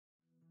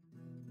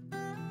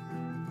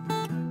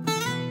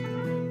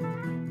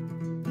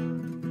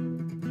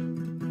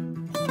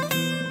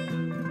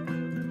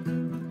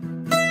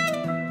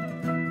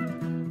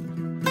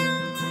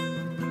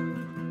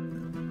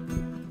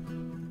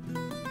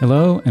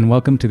Hello, and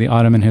welcome to the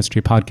Ottoman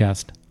History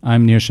Podcast.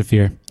 I'm Nir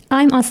Shafir.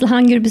 I'm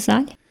Aslıhan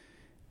Gürbüzal.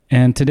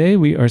 And today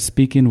we are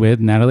speaking with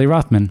Natalie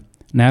Rothman.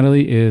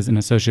 Natalie is an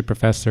associate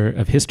professor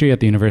of history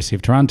at the University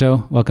of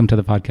Toronto. Welcome to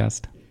the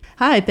podcast.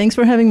 Hi, thanks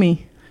for having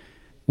me.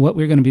 What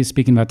we're going to be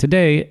speaking about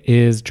today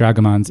is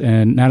Dragomans,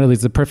 and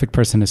Natalie's the perfect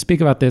person to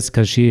speak about this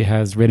because she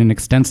has written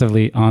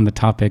extensively on the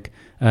topic.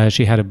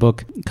 She had a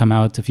book come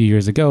out a few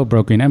years ago,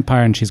 Brokering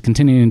Empire, and she's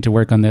continuing to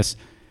work on this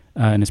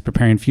and is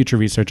preparing future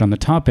research on the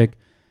topic.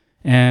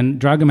 And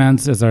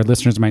Dragomans, as our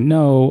listeners might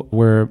know,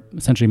 were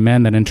essentially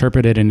men that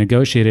interpreted and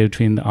negotiated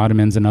between the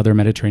Ottomans and other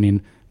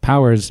Mediterranean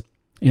powers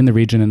in the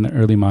region in the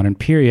early modern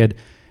period.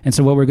 And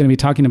so what we're going to be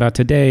talking about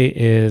today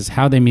is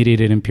how they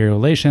mediated imperial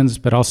relations,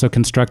 but also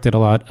constructed a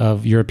lot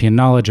of European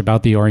knowledge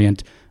about the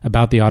Orient,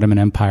 about the Ottoman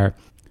Empire.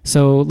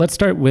 So let's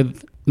start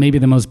with maybe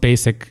the most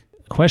basic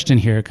question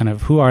here, kind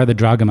of who are the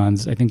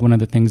Dragomans? I think one of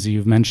the things that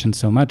you've mentioned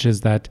so much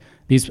is that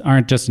these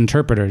aren't just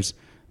interpreters.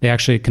 They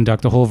actually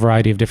conduct a whole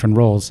variety of different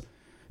roles.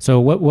 So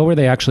what were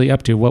they actually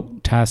up to?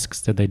 What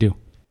tasks did they do?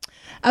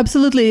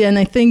 Absolutely. And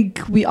I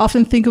think we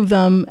often think of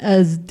them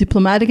as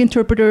diplomatic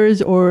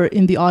interpreters, or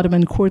in the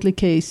Ottoman courtly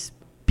case,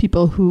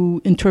 people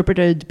who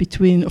interpreted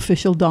between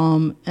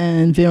officialdom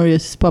and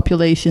various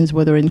populations,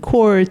 whether in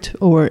court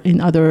or in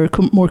other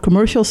more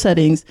commercial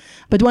settings.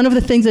 But one of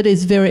the things that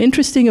is very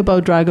interesting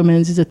about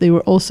Dragomans is that they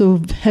were also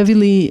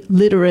heavily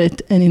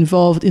literate and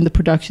involved in the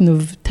production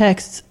of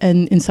texts,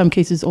 and in some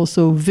cases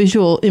also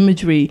visual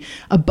imagery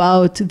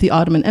about the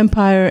Ottoman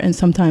Empire and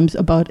sometimes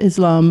about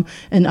Islam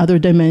and other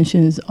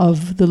dimensions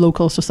of the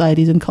local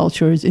societies and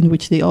cultures in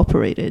which they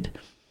operated.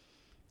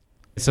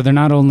 So they're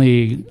not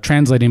only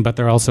translating, but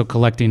they're also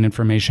collecting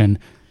information.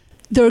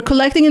 They're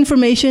collecting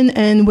information,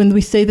 and when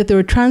we say that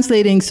they're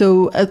translating,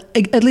 so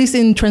at least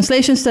in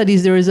translation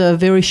studies, there is a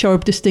very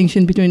sharp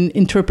distinction between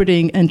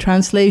interpreting and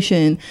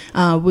translation,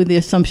 with the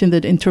assumption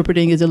that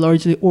interpreting is a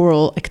largely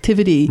oral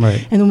activity.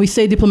 Right. And when we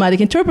say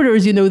diplomatic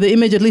interpreters, the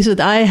image, at least that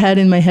I had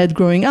in my head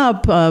growing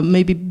up,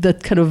 maybe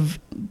that kind of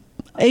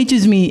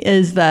ages me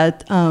is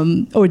that,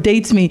 or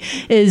dates me,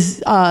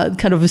 is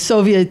kind of a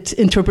Soviet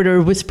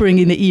interpreter whispering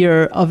in the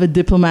ear of a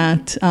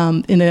diplomat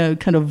in a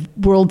kind of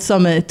world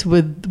summit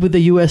with the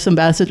U.S.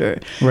 ambassador.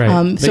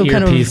 Right, so the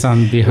kind earpiece of,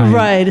 on behind.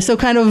 Right, so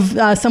kind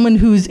of someone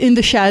who's in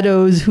the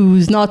shadows,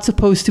 who's not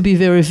supposed to be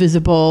very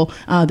visible.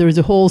 There's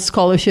a whole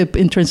scholarship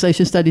in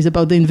translation studies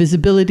about the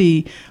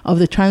invisibility of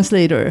the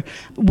translator.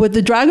 What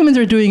the Dragomans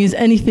are doing is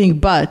anything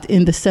but,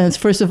 in the sense,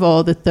 first of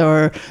all, that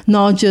they're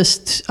not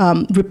just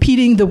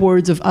repeating the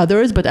words of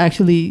others, but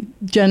actually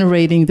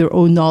generating their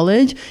own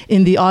knowledge.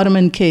 In the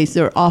Ottoman case,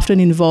 they're often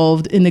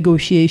involved in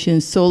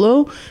negotiations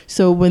solo.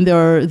 So when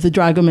they're the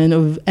dragoman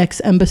of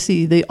X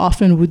embassy, they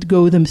often would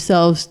go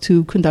themselves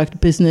to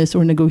conduct business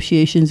or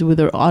negotiations with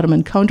their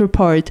Ottoman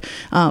counterpart,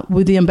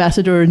 with the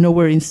ambassador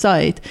nowhere in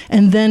sight,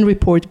 and then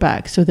report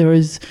back. So there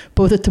is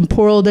both a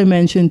temporal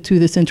dimension to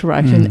this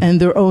interaction and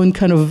their own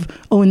kind of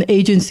own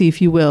agency,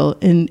 if you will,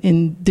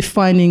 in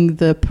defining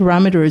the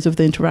parameters of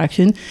the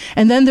interaction.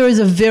 And then there is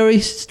a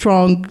very strong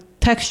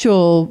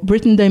textual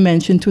written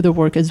dimension to the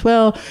work as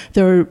well.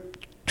 They're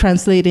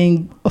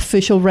translating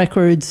official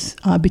records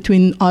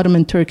between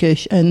Ottoman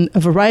Turkish and a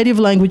variety of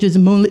languages,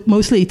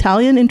 mostly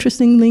Italian,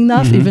 interestingly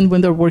enough, even when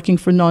they're working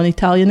for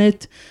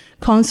non-Italianate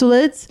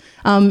consulates,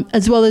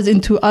 as well as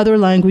into other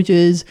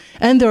languages.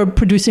 And they're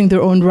producing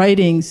their own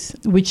writings,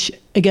 which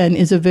again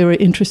is a very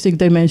interesting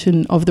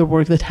dimension of their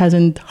work that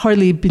hasn't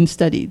hardly been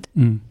studied.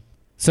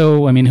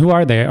 So, I mean, who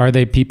are they? Are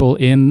they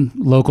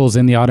locals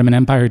in the Ottoman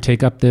Empire who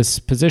take up this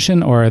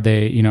position, or are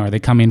they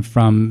coming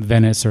from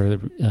Venice or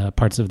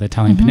parts of the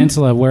Italian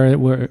peninsula? Where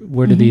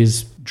do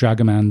these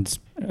Dragomans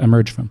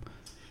emerge from?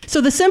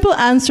 So the simple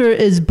answer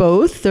is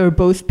both. They're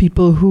both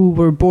people who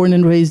were born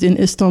and raised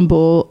in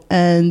Istanbul,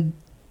 and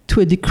to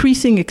a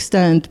decreasing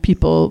extent,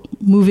 people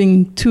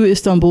moving to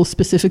Istanbul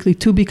specifically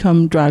to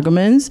become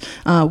Dragomans,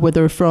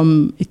 whether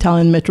from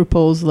Italian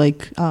metropoles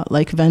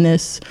like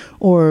Venice,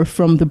 or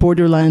from the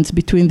borderlands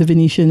between the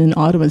Venetian and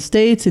Ottoman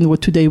states in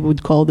what today we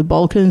would call the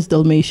Balkans,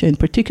 Dalmatia in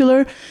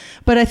particular.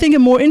 But I think a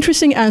more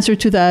interesting answer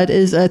to that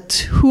is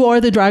that who are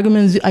the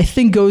Dragomans, I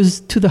think, goes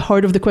to the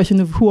heart of the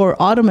question of who are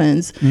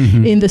Ottomans,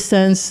 in the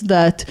sense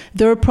that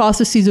their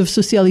processes of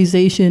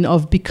socialization,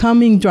 of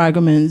becoming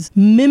Dragomans,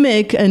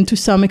 mimic and to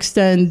some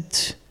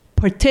extent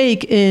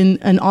partake in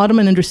an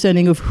Ottoman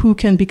understanding of who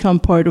can become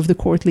part of the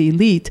courtly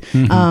elite.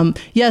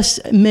 Yes,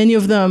 many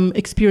of them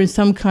experience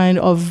some kind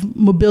of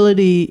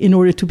mobility in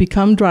order to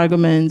become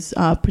Dragomans,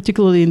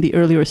 particularly in the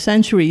earlier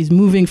centuries,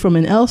 moving from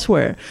and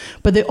elsewhere.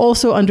 But they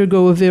also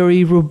undergo a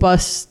very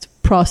robust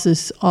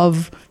process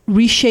of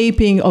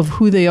reshaping of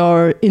who they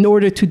are in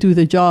order to do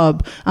the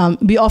job.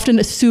 We often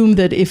assume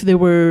that if they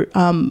were,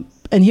 and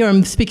here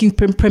I'm speaking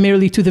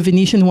primarily to the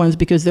Venetian ones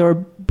because they are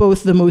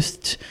both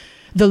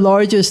the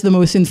largest, the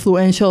most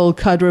influential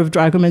cadre of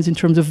Dragomans in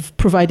terms of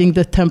providing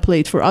the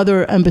template for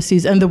other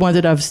embassies, and the ones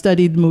that I've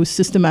studied most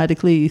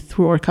systematically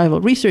through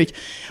archival research.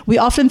 We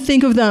often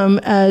think of them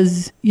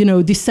as,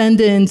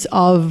 descendants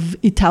of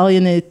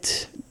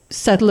Italianate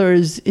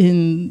settlers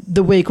in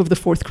the wake of the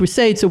Fourth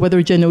Crusade. So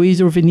whether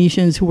Genoese or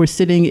Venetians who were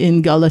sitting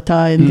in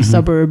Galata, in the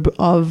suburb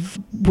of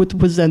what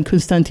was then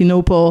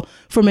Constantinople,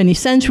 for many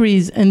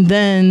centuries, and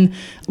then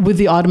with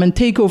the Ottoman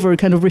takeover,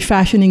 kind of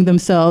refashioning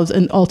themselves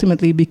and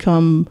ultimately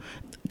become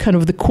kind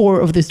of the core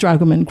of this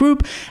Dragoman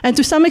group. And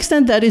to some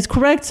extent that is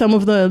correct. Some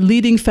of the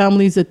leading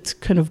families that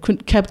kind of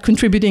kept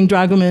contributing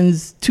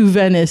Dragomans to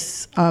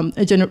Venice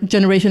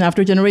generation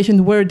after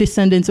generation were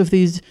descendants of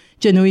these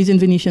Genoese and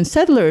Venetian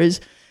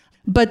settlers.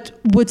 But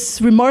what's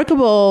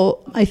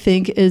remarkable, I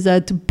think, is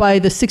that by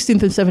the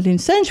 16th and 17th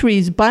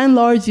centuries, by and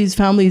large, these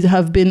families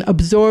have been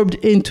absorbed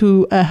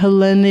into a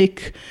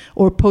Hellenic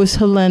or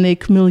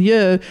post-Hellenic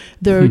milieu.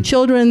 Their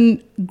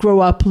children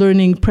grow up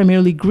learning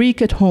primarily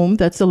Greek at home.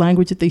 That's the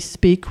language that they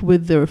speak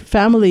with their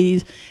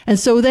families. And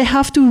so they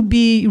have to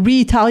be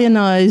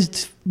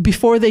re-Italianized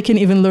before they can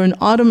even learn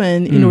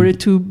Ottoman in order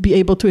to be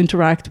able to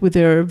interact with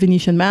their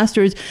Venetian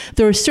masters.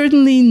 They're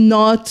certainly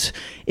not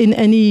in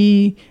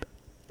any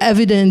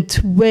evident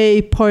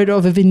way part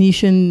of a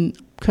Venetian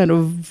kind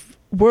of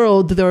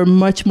world. They're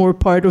much more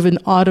part of an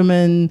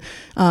Ottoman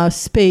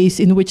space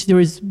in which there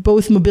is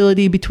both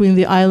mobility between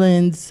the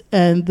islands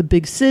and the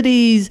big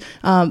cities,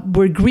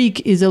 where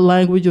Greek is a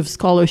language of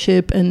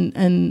scholarship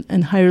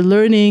and higher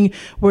learning,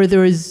 where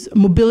there is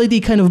mobility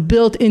kind of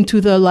built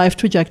into the life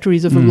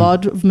trajectories of a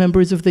lot of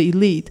members of the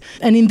elite.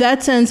 And in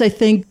that sense, I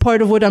think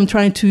part of what I'm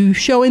trying to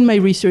show in my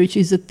research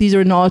is that these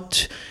are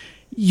not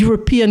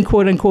European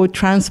quote-unquote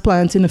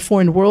transplants in a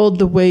foreign world,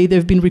 the way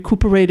they've been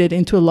recuperated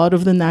into a lot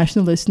of the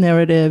nationalist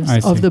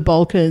narratives of the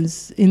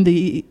Balkans in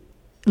the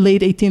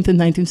late 18th and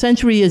 19th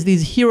century as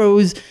these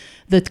heroes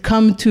that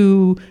come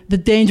to the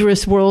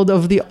dangerous world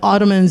of the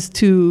Ottomans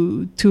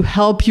to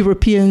help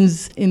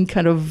Europeans in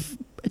kind of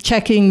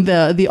checking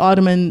the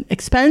Ottoman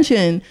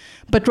expansion.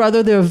 But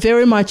rather they're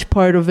very much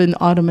part of an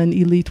Ottoman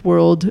elite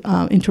world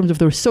in terms of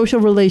their social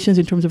relations,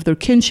 in terms of their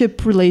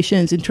kinship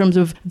relations, in terms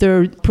of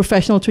their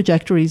professional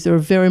trajectories. They're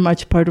very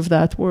much part of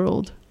that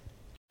world.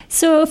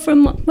 So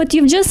from what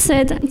you've just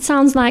said, it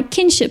sounds like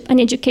kinship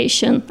and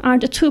education are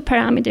the two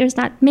parameters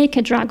that make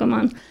a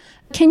dragoman.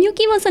 Can you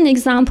give us an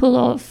example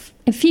of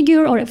a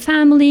figure or a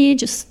family,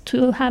 just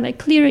to have a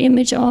clear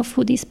image of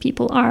who these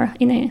people are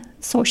in a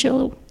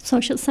social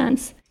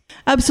sense?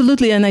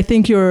 Absolutely, and I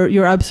think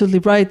you're absolutely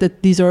right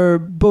that these are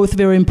both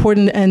very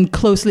important and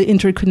closely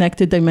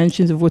interconnected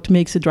dimensions of what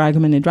makes a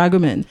dragoman a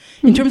dragoman.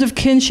 In terms of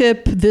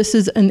kinship, this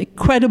is an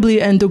incredibly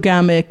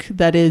endogamic,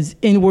 that is,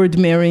 inward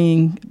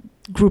marrying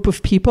group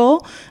of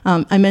people.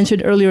 I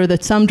mentioned earlier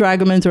that some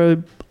dragomans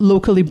are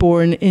locally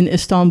born in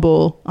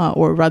Istanbul,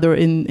 or rather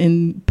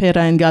in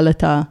Pera and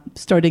Galata,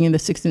 starting in the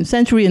 16th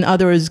century, and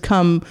others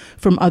come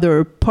from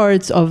other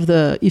parts of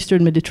the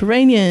Eastern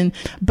Mediterranean.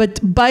 But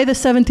by the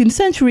 17th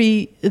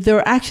century,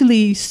 they're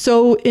actually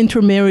so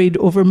intermarried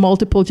over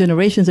multiple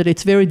generations that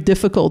it's very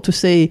difficult to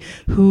say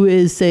who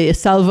is, say, a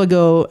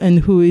Salvago and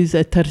who is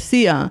a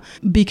Tarsia,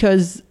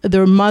 because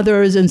their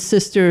mothers and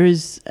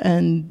sisters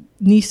and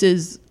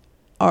nieces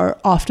are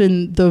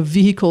often the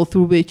vehicle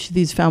through which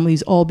these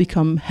families all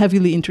become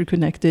heavily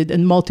interconnected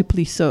and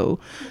multiply so.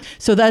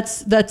 So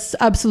that's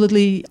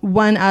absolutely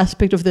one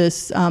aspect of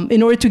this.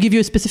 In order to give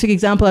you a specific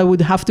example, I would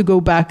have to go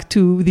back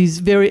to these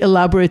very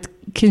elaborate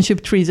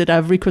kinship trees that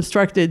I've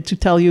reconstructed to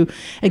tell you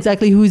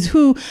exactly who's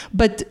who.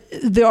 But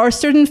there are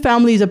certain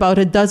families, about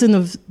a dozen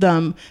of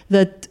them,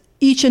 that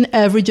each and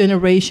every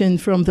generation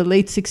from the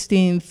late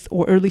 16th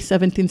or early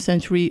 17th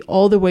century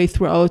all the way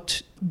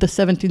throughout the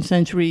 17th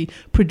century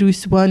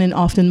produced one and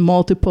often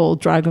multiple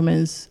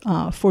dragomans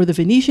for the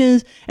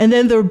Venetians. And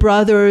then their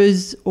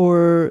brothers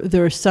or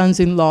their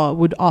sons-in-law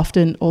would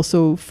often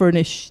also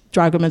furnish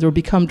dragomans or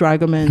become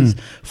dragomans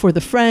for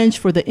the French,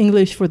 for the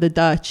English, for the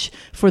Dutch,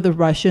 for the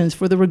Russians,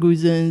 for the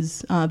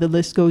Ragusans. The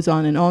list goes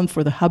on and on,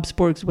 for the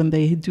Habsburgs when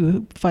they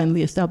do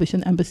finally establish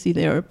an embassy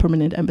there, a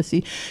permanent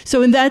embassy.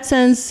 So in that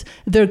sense,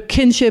 their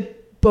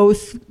kinship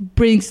both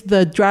brings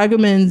the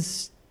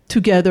dragomans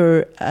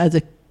together as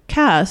a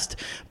caste,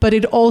 but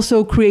it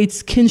also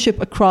creates kinship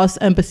across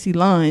embassy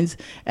lines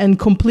and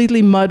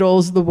completely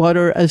muddles the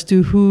water as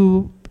to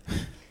who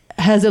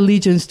has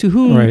allegiance to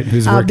whom. Right,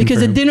 who's working because for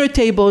the him. dinner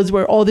table is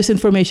where all this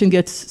information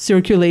gets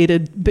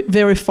circulated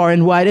very far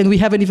and wide, and we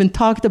haven't even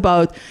talked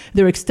about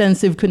their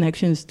extensive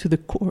connections to the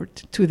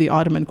court, to the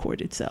Ottoman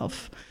court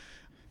itself.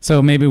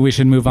 So maybe we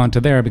should move on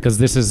to there, because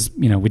this is,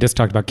 we just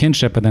talked about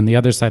kinship, but then the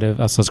other side of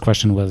Aslı's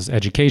question was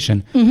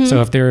education. So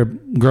if they're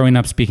growing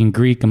up speaking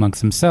Greek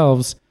amongst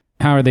themselves,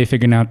 how are they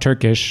figuring out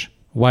Turkish?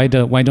 Why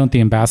don't the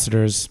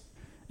ambassadors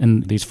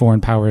and these foreign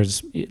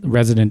powers,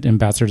 resident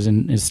ambassadors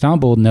in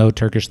Istanbul, know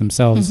Turkish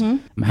themselves?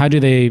 How do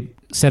they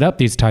set up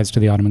these ties to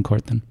the Ottoman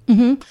court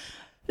then?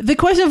 The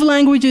question of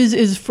languages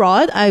is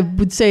fraught. I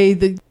would say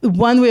the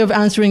one way of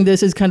answering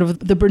this is kind of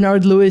the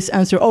Bernard Lewis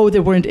answer. Oh, they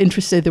weren't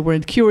interested, they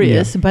weren't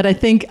curious. Yeah. But I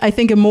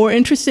think a more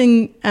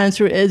interesting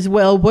answer is,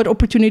 well, what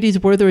opportunities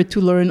were there to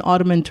learn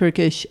Ottoman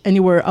Turkish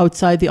anywhere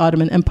outside the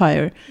Ottoman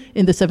Empire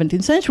in the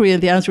 17th century?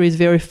 And the answer is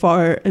very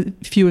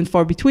few and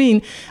far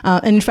between.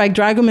 And in fact,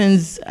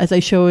 dragomans, as I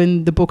show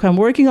in the book I'm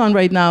working on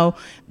right now,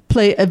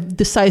 play a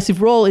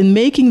decisive role in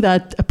making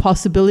that a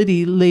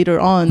possibility later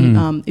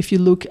on. If you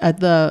look at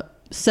the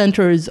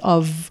centers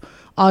of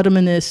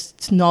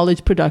Ottomanist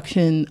knowledge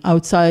production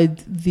outside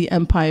the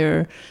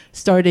empire,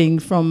 starting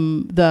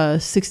from the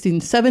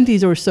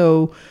 1670s or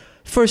so,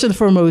 first and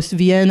foremost,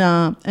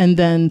 Vienna and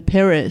then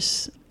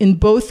Paris. In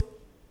both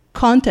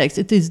contexts,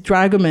 it is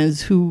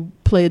Dragomans who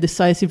play a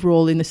decisive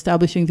role in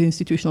establishing the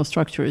institutional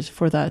structures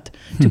for that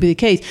to be the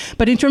case.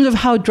 But in terms of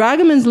how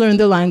Dragomans learn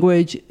the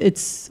language,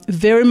 it's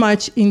very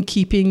much in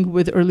keeping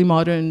with early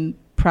modern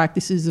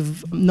practices of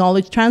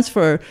knowledge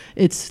transfer.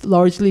 It's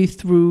largely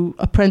through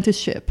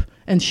apprenticeship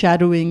and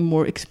shadowing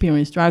more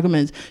experienced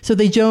Dragomans. So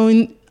they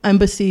join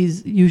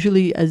embassies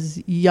usually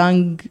as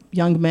young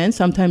men,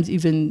 sometimes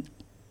even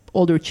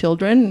older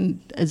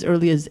children, as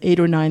early as 8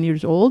 or 9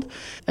 years old.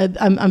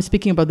 I'm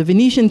speaking about the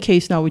Venetian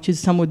case now, which is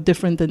somewhat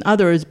different than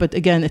others, but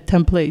again, a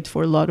template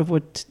for a lot of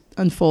what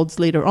unfolds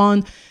later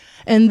on.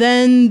 And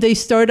then they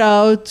start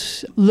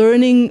out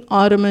learning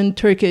Ottoman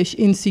Turkish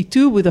in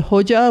situ with a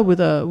hoja,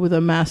 with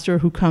a master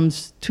who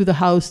comes to the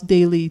house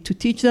daily to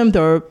teach them.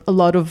 There are a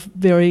lot of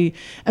very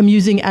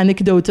amusing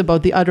anecdotes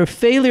about the utter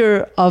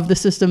failure of the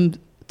system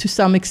to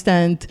some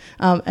extent,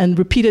 and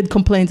repeated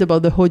complaints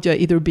about the hoja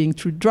either being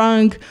too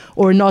drunk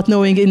or not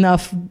knowing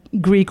enough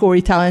Greek or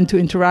Italian to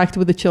interact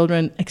with the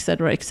children,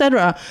 etc.,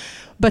 etc.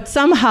 But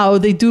somehow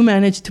they do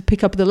manage to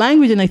pick up the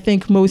language, and I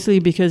think mostly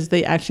because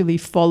they actually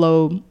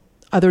follow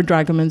other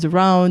Dragomans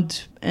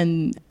around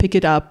and pick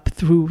it up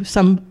through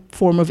some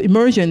form of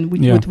immersion,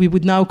 what we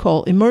would now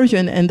call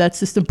immersion, and that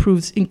system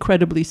proves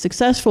incredibly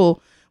successful.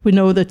 We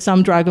know that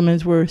some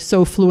Dragomans were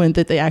so fluent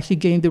that they actually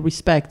gained the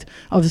respect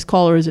of the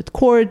scholars at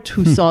court,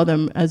 who saw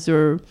them as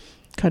their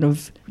kind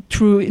of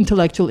true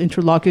intellectual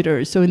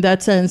interlocutors. So in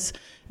that sense,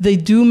 they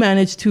do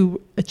manage to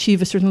achieve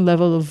a certain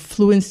level of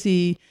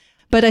fluency.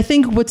 But I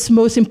think what's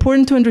most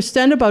important to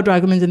understand about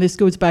Dragomans, and this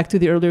goes back to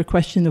the earlier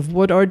question of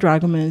what are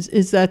Dragomans,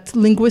 is that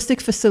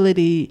linguistic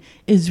facility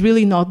is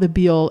really not the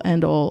be-all,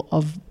 end-all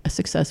of a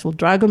successful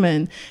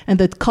Dragoman, and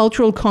that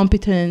cultural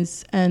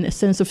competence and a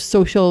sense of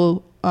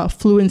social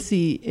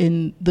fluency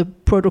in the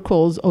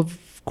protocols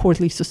of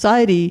courtly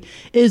society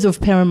is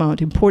of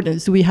paramount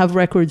importance. We have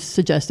records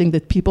suggesting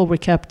that people were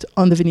kept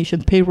on the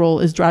Venetian payroll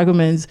as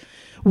Dragomans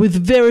with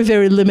very,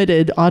 very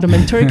limited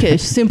Ottoman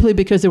Turkish, simply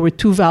because they were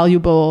too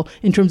valuable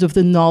in terms of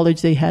the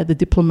knowledge they had, the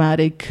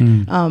diplomatic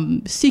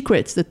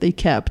secrets that they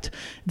kept,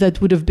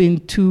 that would have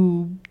been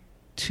too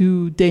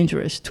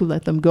dangerous to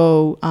let them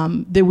go.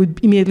 They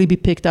would immediately be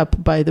picked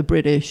up by the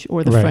British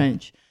or the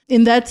French.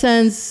 In that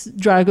sense,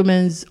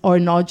 Dragomans are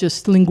not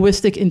just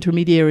linguistic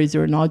intermediaries,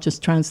 or not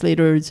just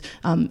translators.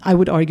 I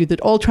would argue that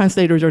all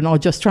translators are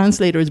not just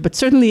translators, but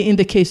certainly in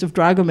the case of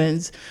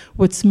Dragomans,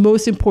 what's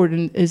most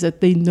important is that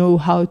they know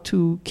how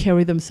to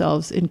carry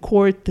themselves in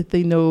court, that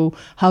they know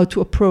how to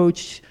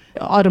approach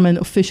Ottoman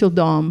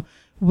officialdom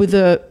with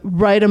the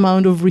right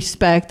amount of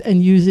respect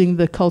and using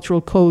the cultural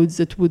codes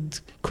that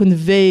would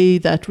convey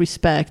that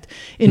respect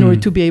in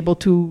order to be able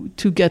to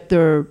get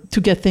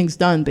things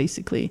done,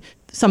 basically.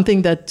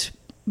 Something that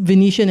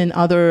Venetian and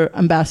other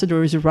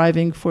ambassadors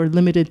arriving for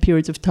limited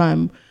periods of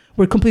time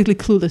were completely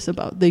clueless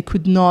about. They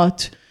could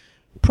not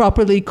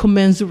properly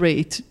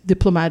commensurate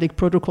diplomatic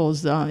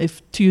protocols.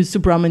 If to use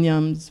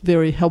Subramaniam's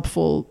very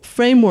helpful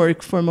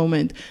framework for a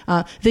moment,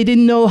 they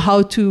didn't know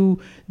how to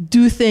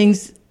do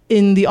things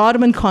in the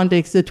Ottoman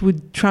context that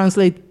would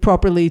translate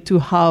properly to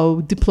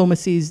how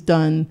diplomacy is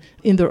done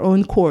in their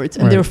own courts.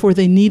 And therefore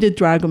they needed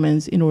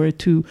Dragomans in order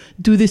to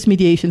do this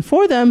mediation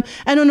for them,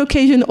 and on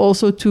occasion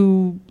also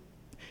to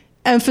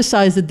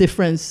emphasize the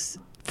difference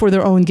for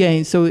their own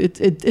gain. So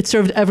it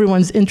served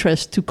everyone's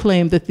interest to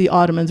claim that the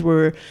Ottomans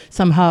were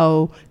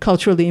somehow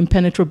culturally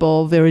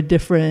impenetrable, very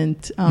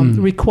different,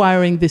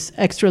 requiring this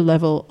extra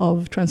level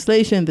of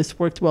translation. This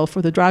worked well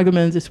for the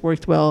Dragomans, this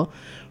worked well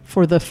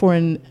for the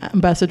foreign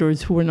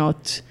ambassadors who were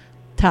not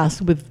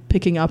tasked with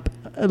picking up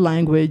a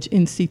language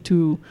in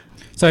situ.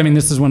 So, I mean,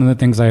 this is one of the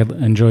things I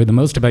enjoy the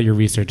most about your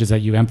research, is that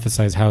you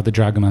emphasize how the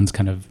Dragomans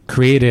kind of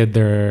created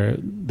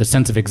the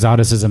sense of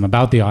exoticism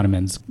about the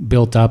Ottomans,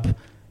 built up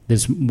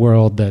this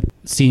world that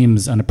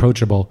seems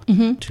unapproachable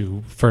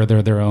to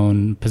further their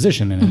own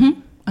position in it.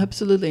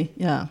 Absolutely,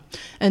 yeah.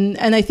 And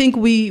I think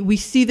we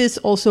see this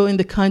also in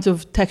the kinds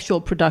of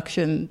textual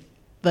production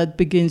that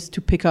begins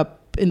to pick up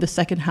in the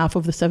second half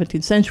of the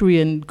 17th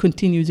century and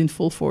continues in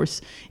full force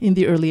in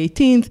the early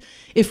 18th.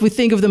 If we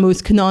think of the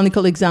most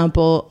canonical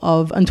example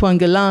of Antoine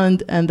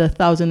Galland and the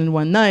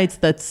 1001 Nights,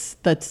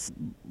 that's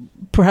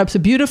perhaps a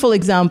beautiful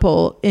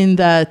example, in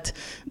that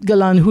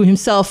Galland, who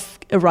himself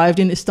arrived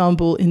in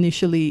Istanbul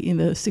initially in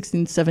the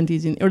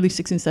 1670s, in early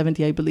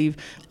 1670, I believe,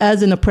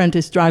 as an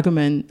apprentice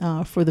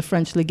dragoman for the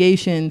French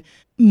legation,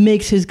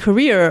 makes his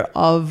career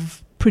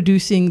of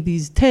producing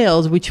these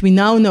tales, which we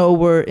now know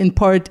were in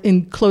part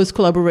in close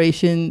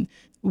collaboration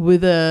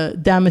with a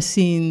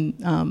Damascene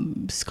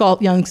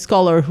young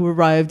scholar who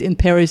arrived in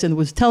Paris and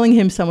was telling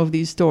him some of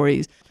these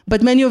stories.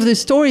 But many of the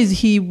stories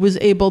he was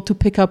able to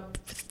pick up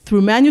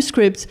through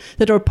manuscripts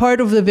that are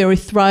part of the very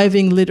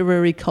thriving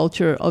literary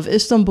culture of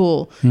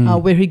Istanbul,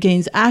 where he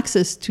gains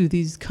access to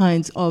these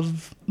kinds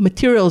of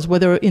materials,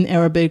 whether in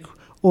Arabic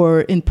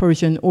or in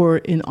Persian or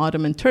in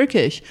Ottoman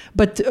Turkish.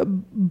 But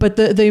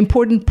the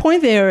important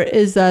point there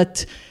is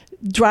that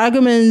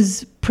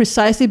Dragomans,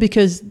 precisely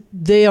because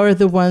they are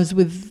the ones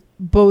with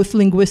both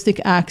linguistic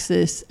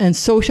access and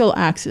social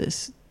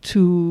access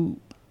to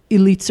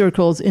elite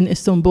circles in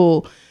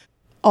Istanbul,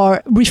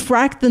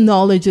 refract the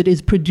knowledge that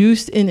is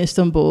produced in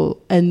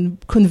Istanbul and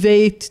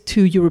convey it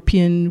to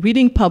European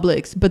reading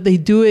publics, but they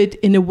do it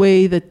in a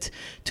way that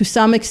to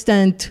some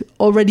extent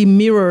already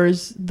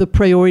mirrors the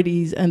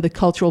priorities and the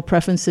cultural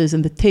preferences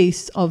and the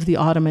tastes of the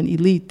Ottoman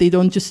elite. They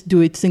don't just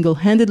do it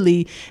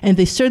single-handedly, and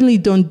they certainly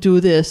don't do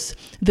this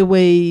the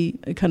way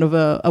kind of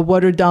a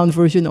watered-down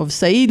version of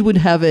Said would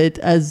have it,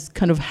 as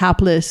kind of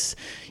hapless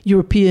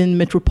European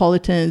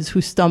metropolitans who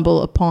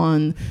stumble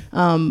upon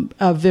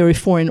a very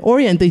foreign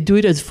Orient. They do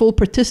it as full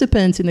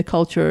participants in the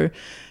culture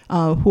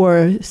who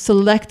are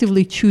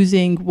selectively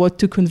choosing what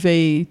to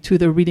convey to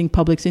the reading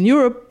publics in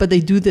Europe, but they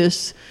do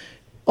this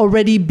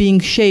already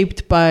being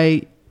shaped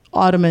by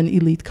Ottoman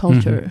elite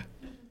culture.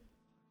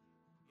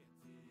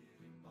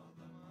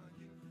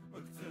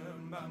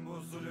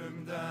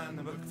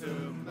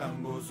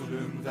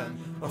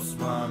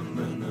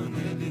 Osmanlı'nın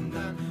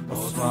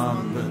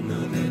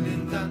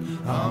elinden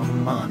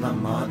aman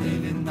aman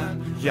elinden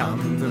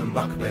yandım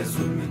bak be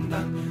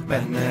zulmünden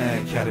ben ne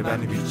ker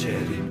ben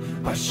biçerim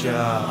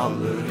paşa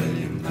alır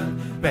elimden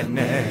ben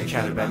ne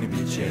ker ben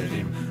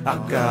biçerim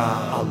akka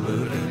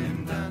alır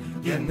elimden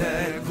gene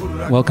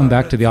kurak. Welcome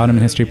back to the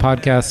Ottoman History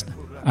Podcast.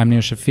 I'm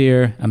Nir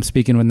Shafir. I'm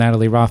speaking with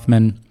Natalie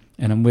Rothman,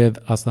 and I'm with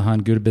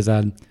Aslıhan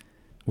Gürbüzad.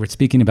 We're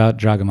speaking about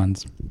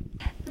Dragomans.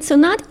 So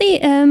Natalie,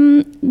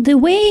 the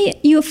way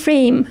you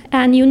frame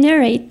and you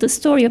narrate the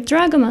story of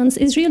Dragomans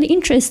is really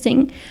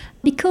interesting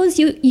because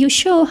you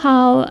show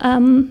how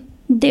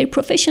their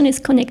profession is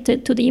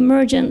connected to the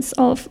emergence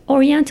of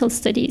Oriental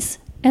studies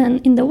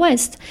in the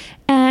West.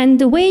 And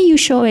the way you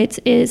show it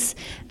is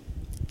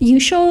you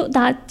show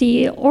that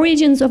the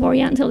origins of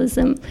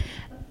Orientalism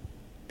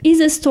is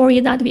a story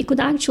that we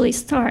could actually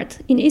start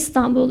in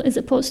Istanbul as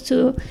opposed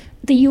to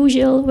the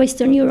usual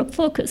Western Europe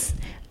focus.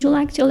 Would you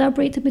like to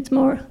elaborate a bit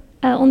more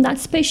on that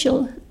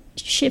special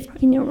shift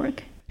in your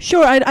work?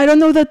 Sure. I don't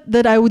know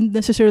that I would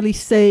necessarily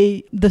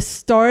say the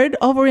start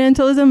of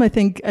Orientalism. I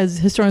think as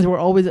historians, we're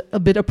always a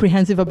bit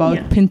apprehensive about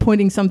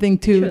pinpointing something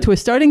to a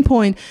starting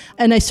point.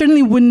 And I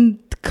certainly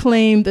wouldn't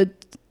claim that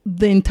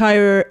the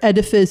entire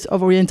edifice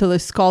of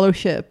Orientalist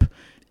scholarship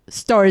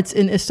starts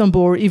in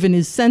Istanbul or even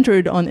is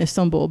centered on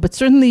Istanbul. But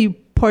certainly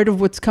part of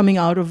what's coming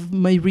out of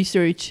my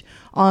research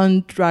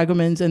on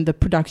Dragomans and the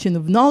production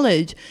of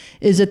knowledge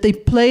is that they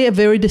play a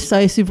very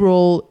decisive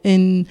role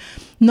in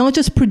not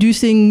just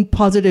producing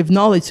positive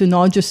knowledge, so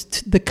not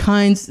just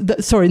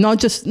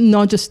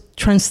not just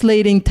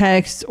translating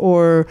text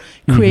or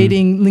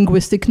creating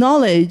linguistic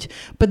knowledge,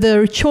 but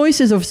their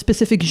choices of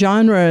specific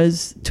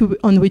genres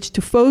on which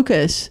to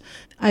focus,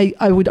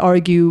 I would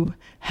argue,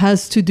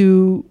 has to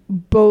do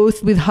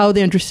both with how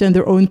they understand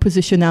their own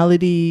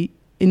positionality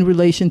in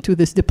relation to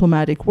this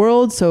diplomatic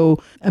world.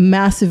 So a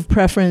massive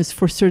preference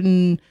for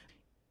certain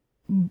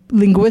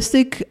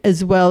linguistic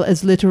as well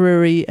as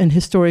literary and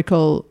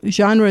historical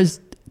genres,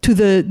 to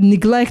the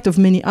neglect of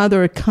many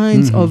other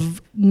kinds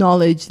of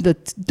knowledge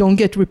that don't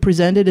get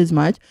represented as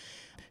much.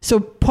 So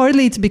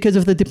partly it's because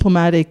of the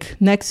diplomatic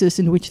nexus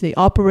in which they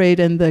operate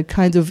and the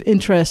kinds of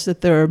interest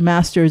that their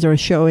masters are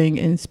showing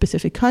in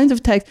specific kinds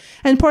of text,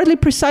 and partly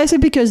precisely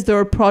because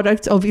they're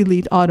products of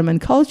elite Ottoman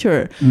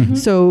culture.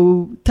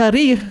 So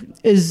Tarikh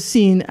is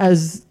seen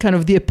as kind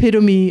of the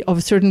epitome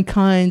of certain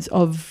kinds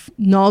of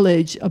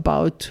knowledge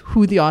about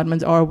who the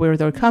Ottomans are, where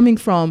they're coming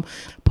from.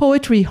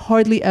 Poetry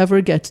hardly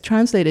ever gets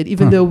translated,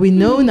 even though we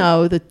know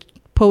now that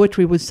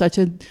poetry was such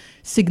a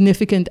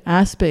significant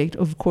aspect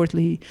of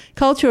courtly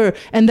culture.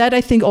 And that,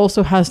 I think,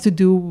 also has to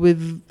do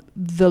with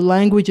the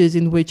languages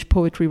in which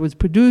poetry was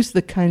produced,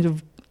 the kind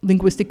of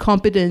linguistic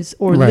competence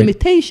or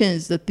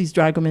limitations that these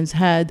Dragomans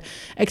had,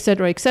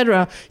 etc.,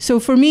 etc. So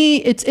for me,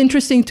 it's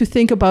interesting to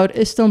think about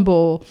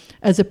Istanbul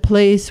as a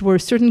place where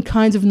certain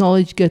kinds of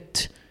knowledge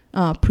get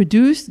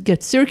produced,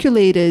 get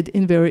circulated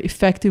in very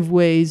effective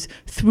ways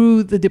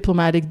through the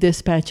diplomatic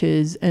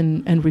dispatches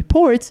and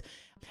reports,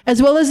 as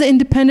well as the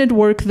independent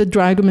work that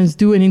Dragomans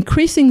do and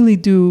increasingly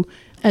do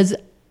as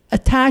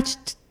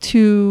attached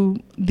to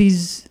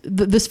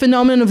this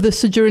phenomenon of the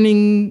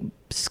sojourning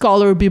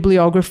scholar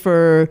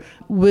bibliographer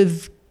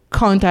with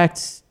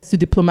contacts to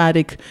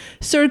diplomatic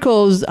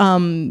circles.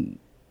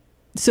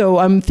 So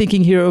I'm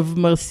thinking here of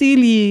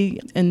Marsili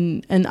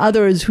and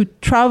others who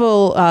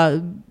travel,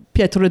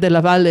 Pietro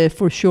della Valle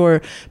for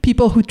sure,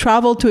 people who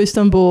travel to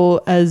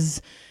Istanbul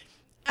as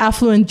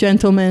affluent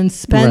gentlemen,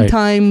 spend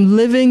time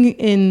living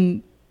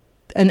in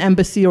an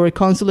embassy or a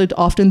consulate,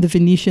 often the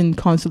Venetian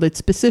consulate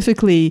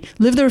specifically,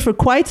 live there for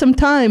quite some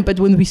time. But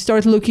when we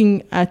start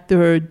looking at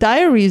their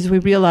diaries, we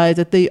realize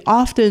that they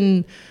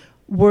often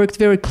worked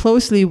very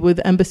closely with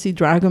embassy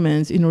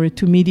dragomans in order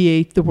to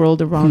mediate the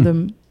world around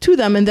them to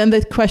them. And then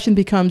the question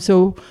becomes,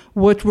 so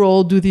what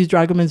role do these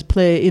dragomans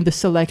play in the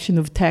selection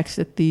of texts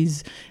that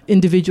these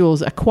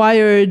individuals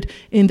acquired,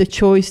 in the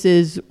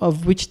choices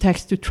of which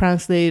text to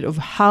translate, of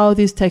how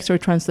these texts are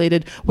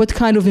translated, what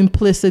kind of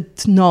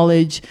implicit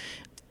knowledge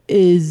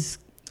is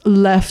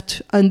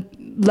left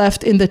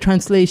in the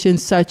translation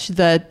such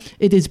that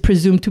it is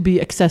presumed to be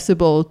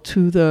accessible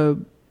to the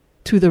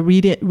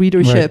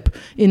readership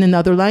in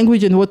another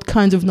language, and what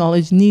kinds of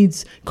knowledge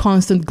needs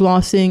constant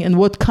glossing, and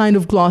what kind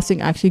of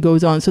glossing actually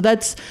goes on. So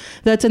that's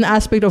an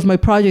aspect of my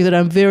project that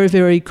I'm very,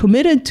 very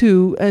committed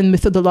to, and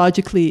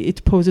methodologically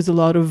it poses a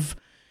lot of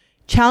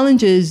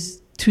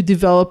challenges to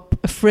develop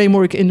a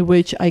framework in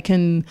which I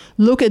can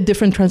look at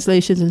different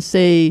translations and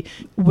say,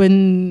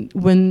 when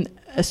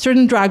a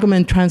certain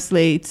dragoman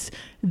translates,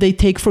 they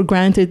take for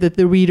granted that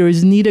the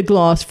readers need a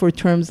gloss for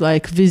terms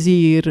like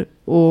vizier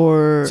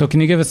or... So can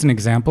you give us an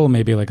example,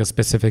 maybe like a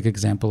specific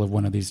example of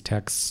one of these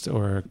texts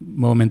or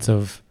moments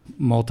of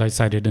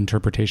multi-sided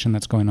interpretation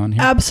that's going on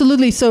here?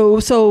 Absolutely.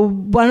 So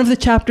one of the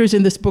chapters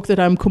in this book that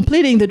I'm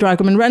completing, The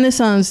Dragoman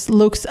Renaissance,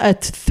 looks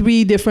at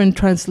 3 different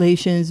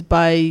translations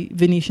by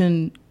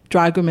Venetian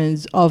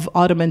dragomans of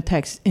Ottoman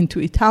texts into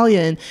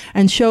Italian,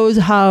 and shows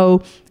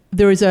how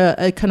there is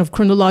a kind of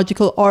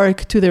chronological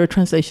arc to their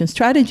translation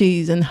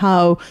strategies, and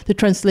how the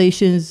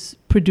translations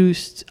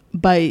produced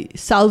by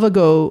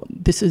Salvago,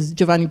 this is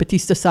Giovanni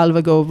Battista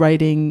Salvago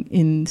writing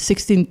in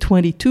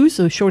 1622,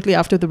 so shortly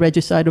after the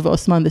regicide of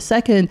Osman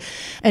II,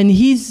 and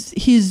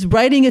he's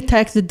writing a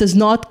text that does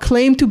not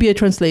claim to be a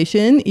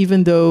translation,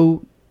 even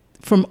though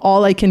from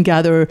all I can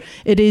gather,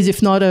 it is,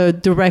 if not a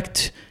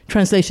direct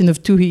translation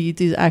of Tuhi,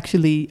 it is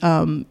actually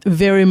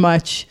very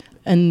much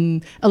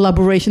an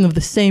elaboration of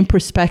the same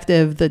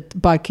perspective that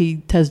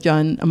Baki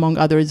Tezcan, among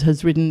others,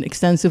 has written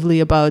extensively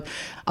about,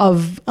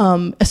 of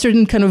a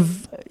certain kind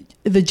of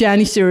the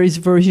Janissaries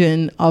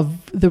version of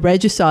the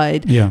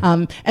regicide.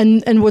 Yeah.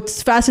 And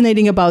what's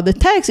fascinating about the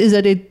text is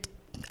that it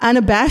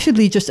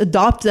unabashedly just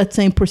adopts that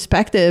same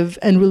perspective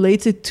and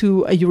relates it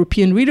to a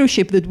European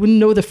readership that wouldn't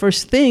know the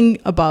first thing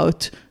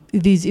about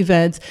these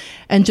events,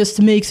 and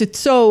just makes it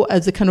so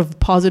as a kind of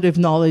positive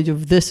knowledge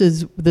of this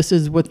is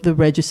what the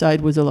regicide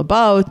was all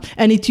about.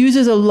 And it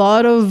uses a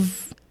lot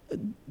of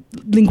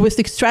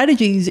linguistic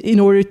strategies in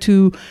order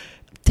to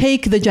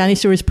take the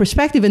Janissaries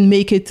perspective and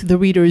make it the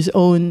reader's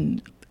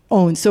own.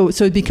 So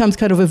it becomes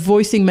kind of a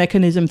voicing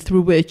mechanism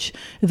through which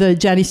the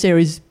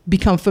Janissaries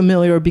become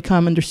familiar,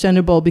 become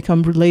understandable,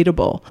 become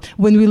relatable.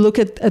 When we look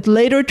at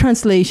later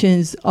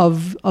translations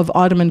of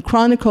Ottoman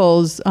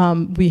chronicles,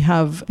 we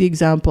have the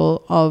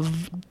example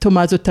of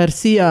Tommaso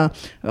Tarsia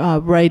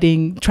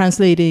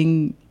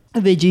translating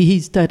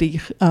Vejihi's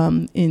Tarikh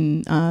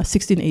in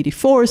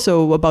 1684,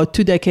 so about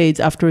 2 decades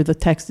after the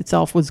text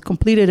itself was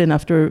completed and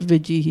after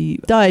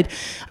Vejihi died.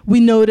 We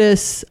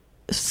notice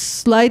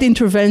slight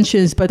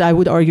interventions, but I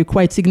would argue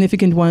quite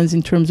significant ones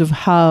in terms of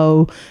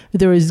how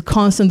there is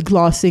constant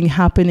glossing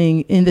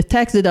happening in the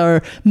text that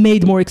are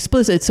made more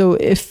explicit. So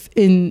if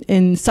in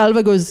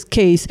Salvago's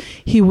case,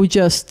 he would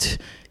just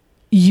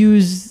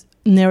use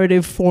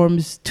narrative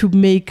forms to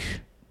make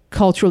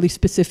culturally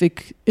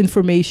specific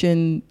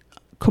information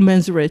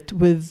commensurate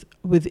with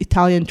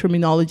Italian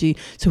terminology.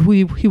 So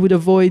he would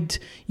avoid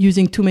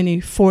using too many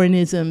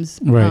foreignisms.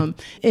 Right.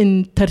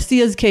 In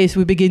Tarsia's case,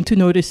 we begin to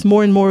notice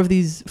more and more of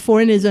these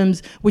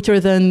foreignisms, which are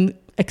then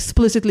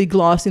explicitly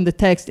glossed in the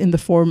text in the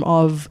form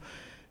of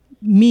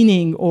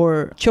meaning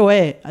or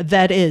choe,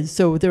 that is.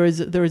 So there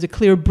is a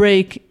clear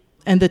break,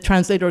 and the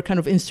translator kind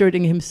of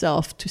inserting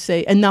himself to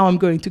say, and now I'm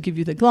going to give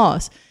you the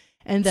gloss.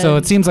 And then, so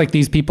it seems like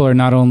these people are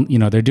not only,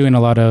 they're doing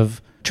a lot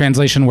of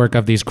translation work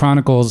of these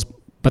chronicles,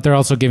 but they're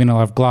also giving a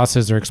lot of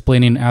glosses or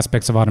explaining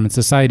aspects of Ottoman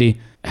society.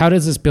 How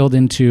does this build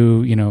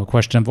into, a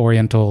question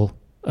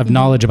of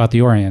knowledge about the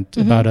Orient,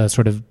 about a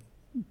sort of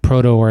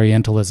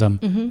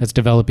proto-Orientalism that's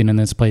developing in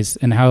this place?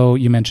 And how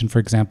you mentioned, for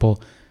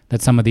example,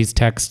 that some of these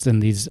texts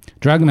and these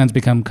dragomans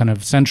become kind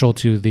of central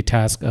to the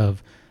task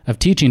of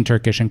teaching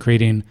Turkish and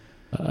creating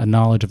a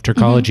knowledge of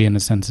Turkology in a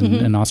sense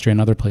in Austria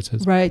and other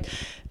places. Right.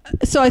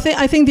 So I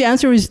think the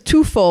answer is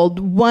twofold.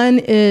 One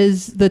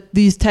is that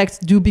these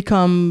texts do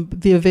become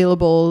the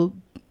available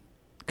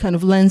kind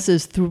of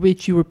lenses through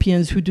which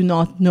Europeans who do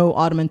not know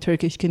Ottoman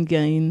Turkish can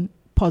gain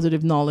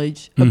positive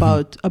knowledge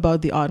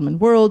about the Ottoman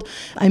world.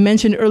 I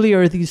mentioned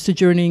earlier these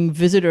sojourning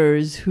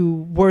visitors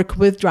who work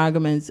with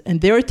dragomans, and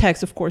their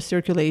texts, of course,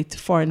 circulate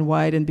far and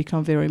wide and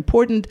become very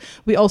important.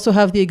 We also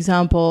have the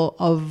example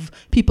of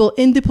people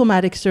in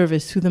diplomatic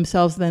service who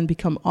themselves then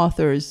become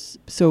authors.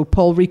 So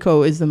Paul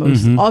Rico is the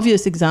most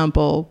obvious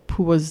example,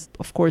 who was,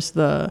 of course,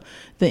 the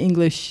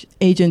English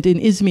agent in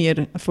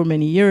Izmir for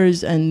many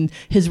years, and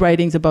his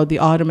writings about the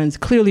Ottomans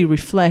clearly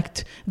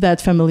reflect that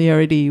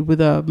familiarity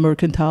with a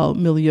mercantile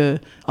milieu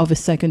of a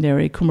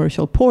secondary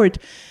commercial port.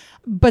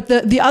 But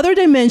the other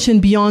dimension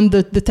beyond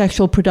the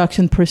textual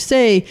production per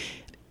se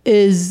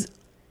is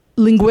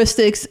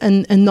linguistics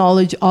and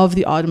knowledge of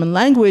the Ottoman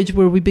language,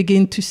 where we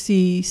begin to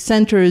see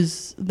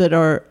centers that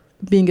are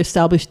being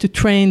established to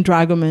train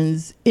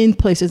dragomans in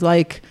places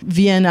like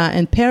Vienna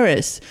and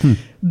Paris,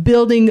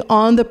 building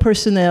on the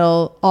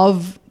personnel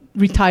of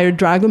retired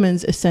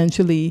dragomans,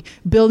 essentially,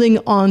 building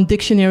on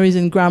dictionaries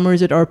and grammars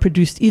that are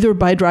produced either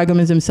by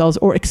dragomans themselves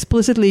or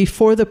explicitly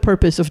for the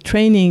purpose of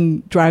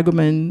training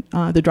dragoman,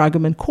 the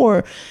dragoman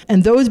corps.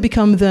 And those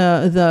become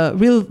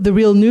the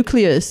real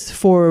nucleus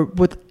for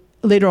what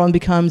later on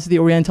becomes the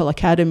Oriental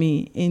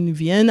Academy in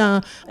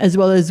Vienna, as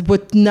well as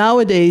what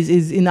nowadays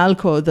is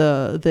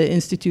INALCO, the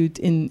institute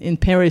in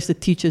Paris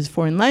that teaches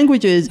foreign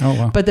languages,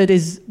 but that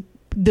is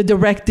the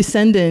direct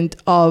descendant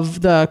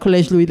of the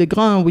Collège Louis le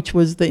Grand, which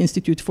was the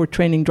institute for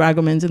training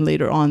dragomans, and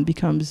later on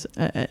becomes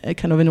a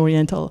kind of an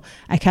Oriental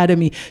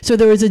Academy. So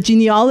there is a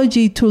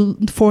genealogy to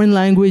foreign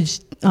language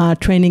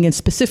training, and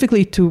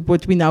specifically to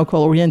what we now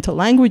call Oriental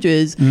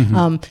languages,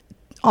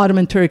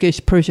 Ottoman,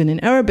 Turkish, Persian,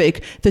 and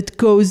Arabic, that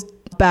goes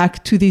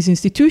back to these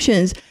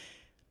institutions.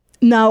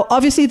 Now,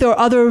 obviously, there are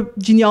other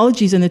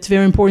genealogies, and it's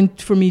very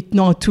important for me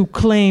not to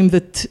claim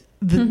that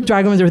the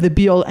dragomans are the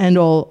be-all,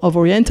 end-all of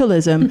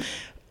Orientalism.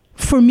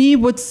 For me,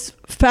 what's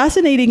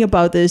fascinating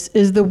about this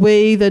is the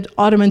way that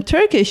Ottoman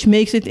Turkish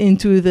makes it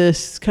into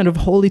this kind of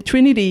holy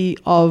trinity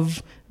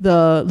of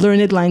the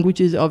learned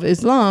languages of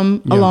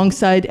Islam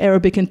alongside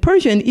Arabic and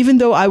Persian, even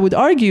though I would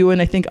argue,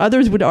 and I think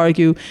others would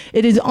argue,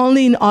 it is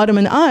only in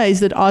Ottoman eyes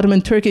that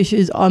Ottoman Turkish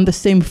is on the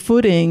same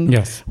footing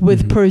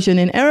with Persian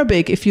and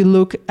Arabic. If you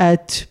look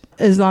at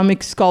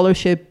Islamic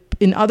scholarship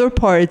in other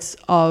parts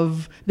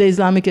of the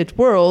Islamic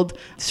world,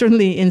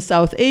 certainly in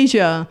South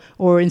Asia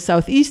or in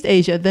Southeast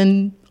Asia,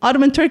 then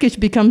Ottoman Turkish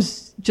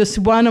becomes just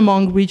one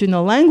among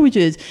regional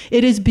languages.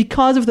 It is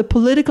because of the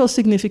political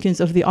significance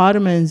of the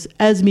Ottomans,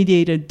 as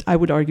mediated, I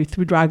would argue,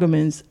 through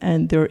dragomans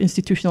and their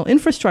institutional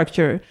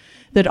infrastructure,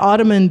 that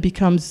Ottoman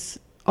becomes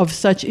of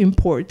such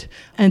import.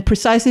 And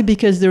precisely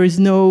because there is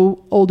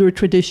no older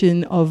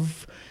tradition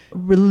of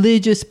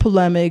religious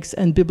polemics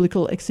and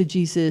biblical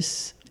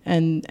exegesis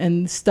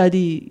and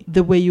study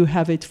the way you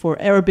have it for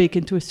Arabic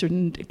and to a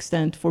certain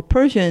extent for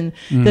Persian,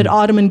 that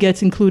Ottoman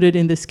gets included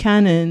in this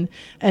canon.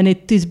 And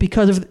it is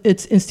because of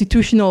its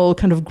institutional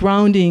kind of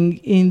grounding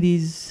in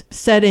these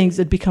settings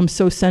that become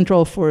so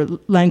central for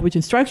language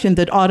instruction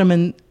that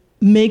Ottoman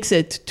makes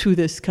it to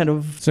this kind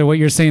of... So what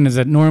you're saying is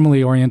that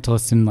normally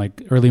Orientalists in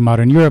like early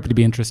modern Europe would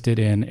be interested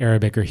in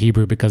Arabic or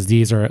Hebrew because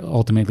these are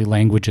ultimately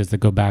languages that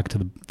go back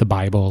to the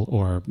Bible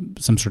or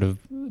some sort of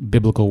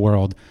biblical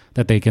world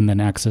that they can then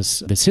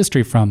access this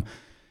history from.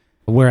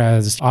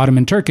 Whereas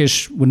Ottoman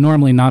Turkish would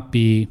normally not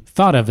be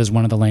thought of as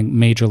one of the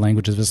major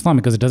languages of Islam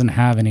because it doesn't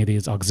have any of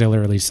these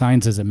auxiliary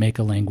sciences that make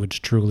a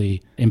language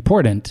truly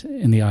important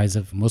in the eyes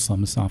of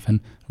Muslims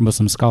often,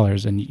 Muslim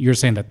scholars. And you're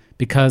saying that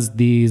because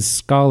these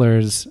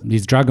scholars,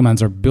 these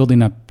dragomans are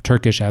building up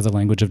Turkish as a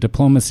language of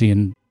diplomacy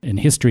and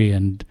history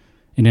and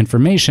in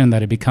information,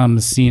 that it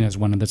becomes seen as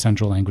one of the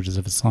central languages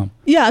of Islam.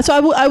 Yeah,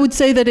 so I would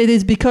say that it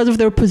is because of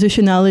their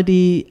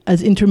positionality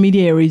as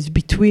intermediaries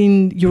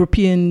between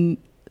European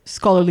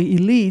scholarly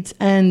elites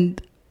and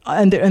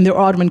their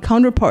Ottoman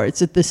counterparts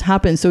that this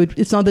happens. So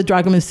it's not that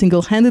dragomans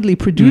single-handedly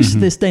produce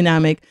this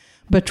dynamic,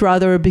 but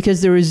rather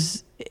because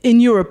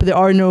in Europe, there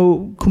are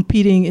no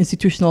competing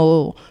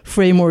institutional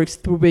frameworks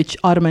through which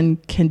Ottoman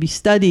can be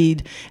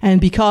studied.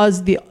 And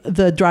because the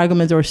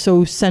dragomans are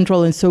so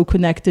central and so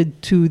connected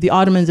to the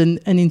Ottomans and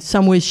in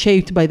some ways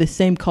shaped by the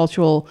same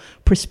cultural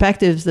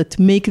perspectives that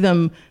make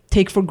them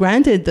take for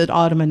granted that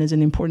Ottoman is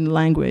an important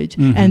language.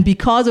 And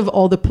because of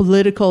all the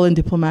political and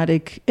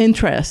diplomatic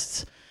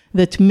interests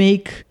that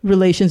make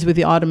relations with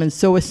the Ottomans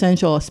so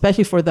essential,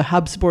 especially for the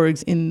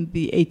Habsburgs in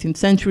the 18th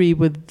century,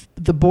 with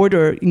the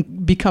border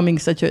becoming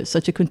such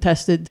a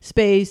contested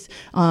space.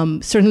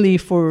 Certainly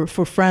for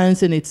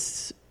France and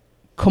its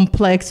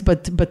complex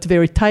but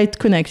very tight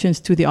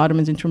connections to the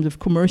Ottomans in terms of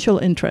commercial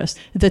interest,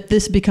 that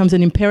this becomes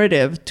an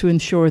imperative to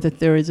ensure that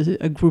there is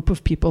a group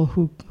of people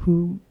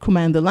who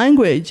command the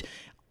language.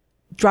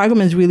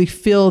 Dragomans really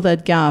fill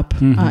that gap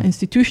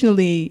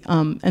institutionally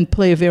and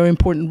play a very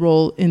important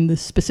role in the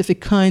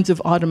specific kinds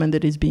of Ottoman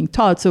that is being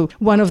taught. So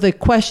one of the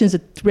questions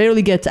that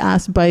rarely gets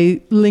asked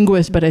by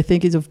linguists, but I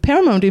think is of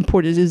paramount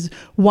importance, is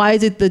why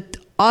is it that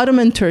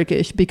Ottoman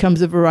Turkish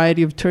becomes a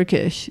variety of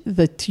Turkish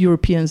that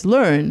Europeans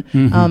learn?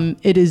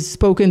 It is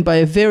spoken by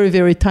a very,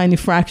 very tiny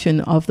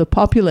fraction of the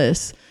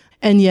populace,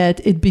 and yet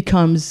it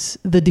becomes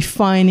the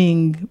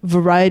defining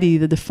variety,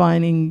 the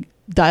defining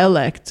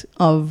dialect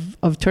of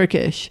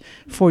Turkish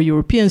for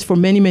Europeans for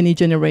many, many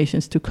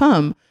generations to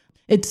come.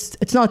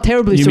 It's not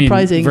terribly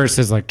surprising. Mean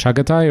versus like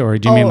Chagatai, or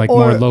do you mean like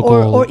more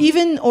local, or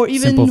even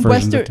Western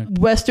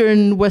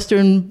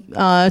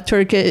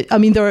Turkish? I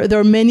mean, there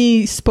are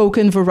many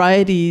spoken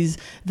varieties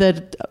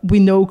that we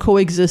know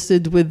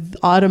coexisted with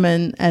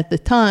Ottoman at the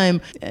time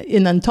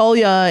in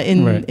Anatolia,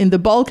 in the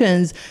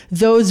Balkans.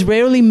 Those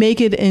rarely make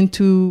it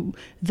into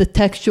the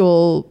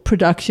textual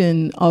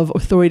production of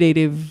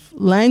authoritative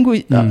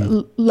linguistic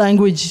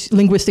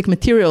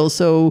materials.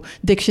 So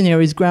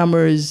dictionaries,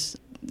 grammars,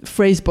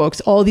 phrase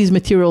books, all these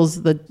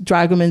materials that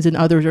dragomans and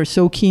others are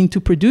so keen to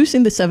produce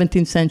in the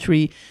 17th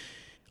century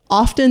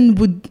often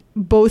would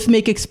both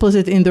make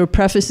explicit in their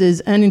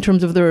prefaces and in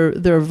terms of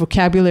their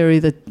vocabulary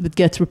that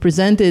gets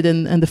represented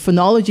and the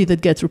phonology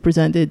that gets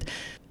represented.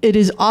 It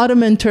is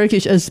Ottoman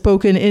Turkish as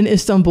spoken in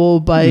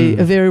Istanbul by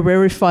a very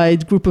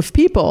rarefied group of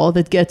people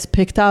that gets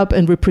picked up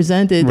and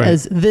represented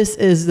as this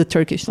is the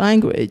Turkish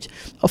language.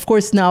 Of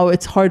course, now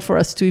it's hard for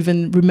us to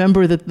even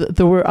remember that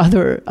there were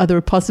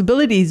other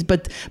possibilities,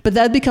 but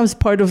that becomes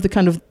part of the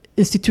kind of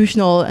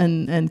institutional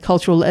and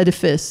cultural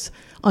edifice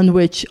on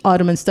which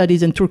Ottoman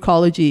studies and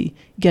Turkology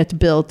get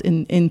built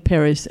in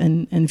Paris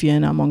and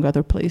Vienna, among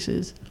other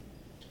places.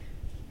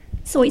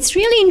 So it's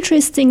really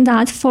interesting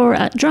that for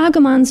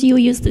Dragomans, you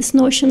use this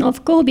notion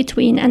of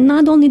go-between, and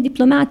not only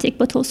diplomatic,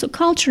 but also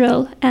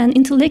cultural and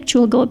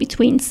intellectual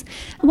go-betweens.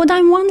 What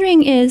I'm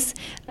wondering is,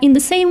 in the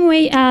same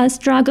way as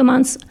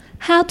Dragomans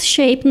helped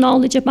shape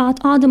knowledge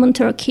about Ottoman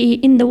Turkey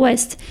in the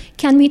West,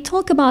 can we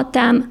talk about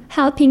them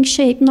helping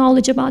shape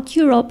knowledge about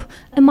Europe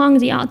among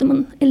the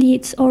Ottoman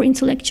elites or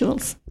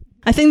intellectuals?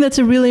 I think that's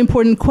a really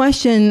important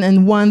question,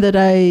 and one that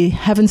I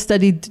haven't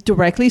studied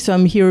directly, so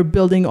I'm here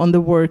building on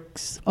the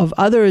works of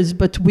others,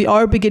 but we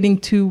are beginning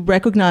to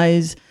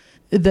recognize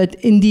that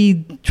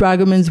indeed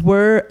Dragomans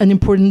were an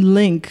important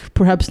link,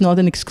 perhaps not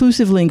an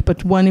exclusive link,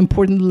 but one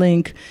important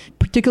link,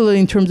 particularly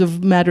in terms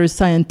of matters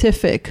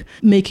scientific,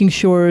 making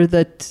sure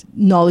that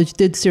knowledge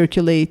did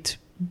circulate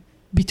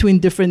between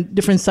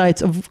different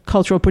sites of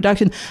cultural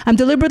production. I'm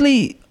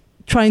deliberately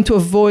trying to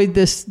avoid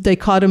this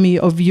dichotomy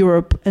of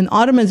Europe and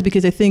Ottomans,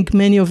 because I think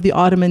many of the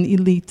Ottoman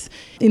elites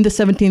in the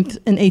 17th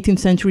and 18th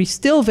century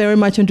still very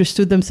much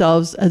understood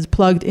themselves as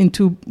plugged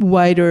into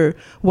wider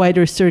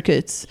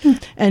circuits.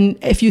 And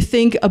if you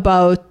think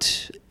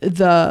about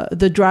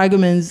the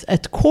Dragomans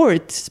at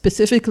court,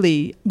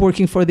 specifically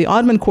working for the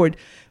Ottoman court,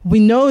 we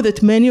know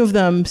that many of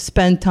them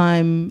spent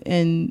time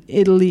in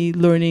Italy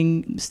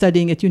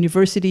studying at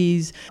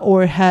universities,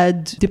 or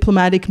had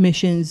diplomatic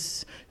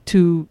missions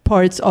to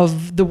parts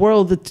of the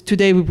world that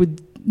today we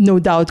would no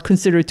doubt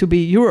consider to be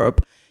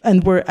Europe,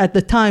 and were at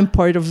the time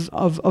part of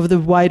the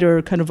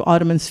wider kind of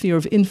Ottoman sphere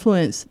of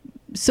influence.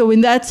 So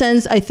in that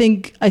sense, I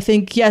think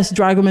yes,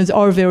 Dragomans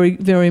are very,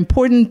 very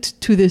important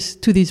to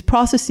these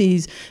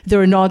processes.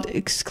 They're not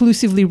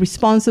exclusively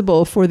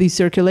responsible for these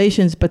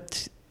circulations,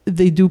 but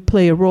they do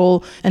play a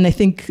role, and I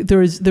think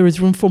there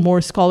is room for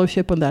more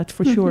scholarship on that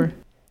for sure.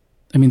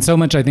 I mean, so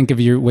much I think of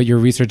what your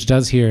research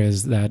does here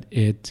is that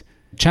it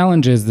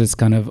challenges this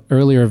kind of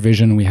earlier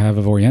vision we have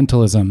of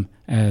Orientalism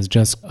as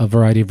just a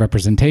variety of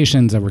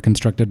representations that were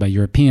constructed by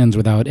Europeans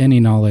without any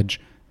knowledge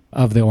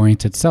of the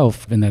Orient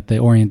itself, and that the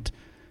Orient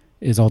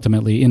is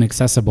ultimately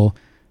inaccessible.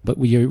 But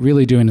what you're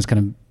really doing is kind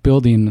of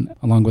building,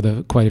 along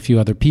with quite a few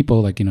other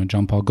people, like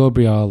Jean-Paul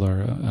Gabriel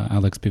or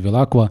Alex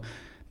Bevilacqua,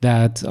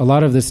 that a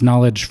lot of this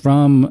knowledge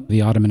from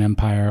the Ottoman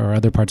Empire or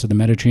other parts of the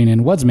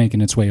Mediterranean was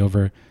making its way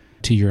over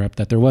to Europe,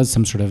 that there was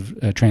some sort of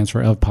transfer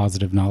of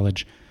positive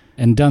knowledge,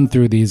 and done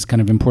through these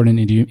kind of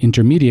important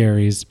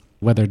intermediaries,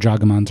 whether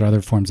Dragomans or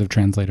other forms of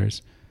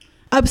translators.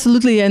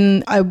 Absolutely,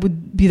 and I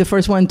would be the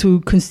first one to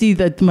concede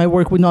that my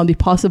work would not be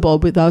possible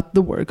without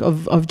the work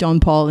of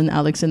John Paul and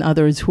Alex and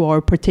others who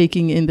are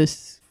partaking in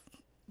this,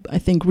 I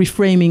think,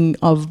 reframing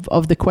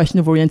of the question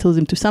of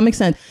Orientalism to some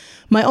extent.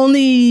 My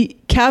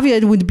only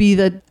caveat would be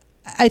that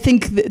I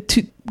think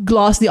to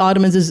gloss the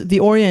Ottomans as the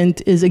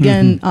Orient is,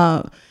 again,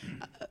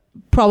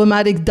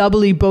 problematic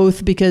doubly,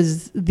 both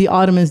because the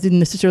Ottomans didn't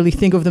necessarily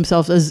think of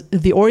themselves as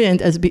the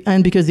Orient,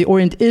 and because the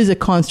Orient is a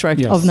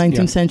construct of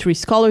 19th century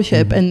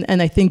scholarship.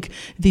 And I think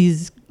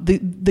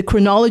the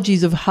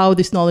chronologies of how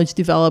this knowledge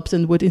develops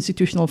and what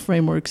institutional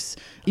frameworks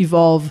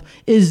evolve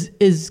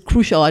is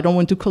crucial. I don't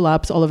want to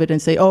collapse all of it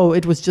and say, oh,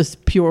 it was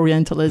just pure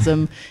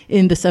Orientalism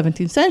in the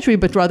 17th century,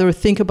 but rather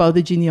think about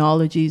the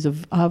genealogies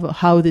of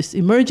how this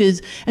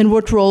emerges and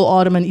what role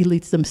Ottoman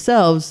elites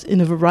themselves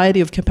in a variety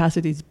of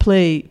capacities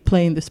play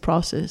in this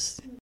process.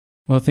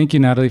 Well, thank you,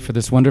 Natalie, for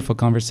this wonderful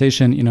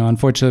conversation.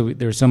 Unfortunately,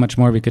 there's so much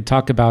more we could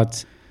talk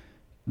about.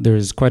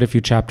 There's quite a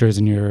few chapters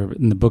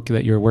in the book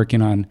that you're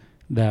working on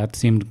that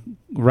seemed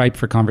ripe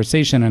for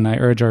conversation, and I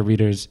urge our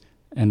readers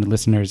and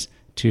listeners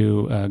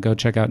to go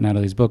check out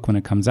Natalie's book when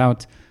it comes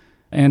out,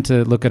 and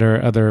to look at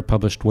her other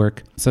published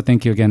work. So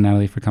thank you again,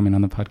 Natalie, for coming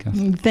on the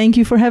podcast. Thank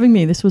you for having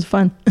me. This was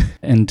fun.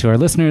 And to our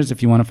listeners,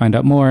 if you want to find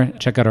out more,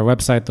 check out our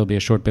website. There'll be a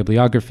short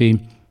bibliography,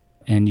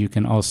 and you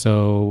can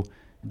also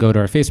go to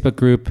our Facebook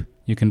group.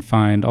 You can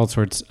find all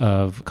sorts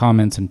of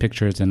comments and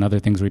pictures and other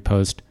things we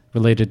post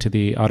related to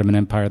the Ottoman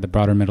Empire, the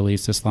broader Middle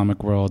East,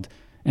 Islamic world.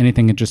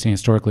 Anything interesting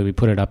historically, we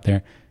put it up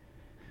there.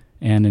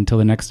 And until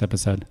the next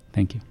episode,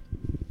 thank you.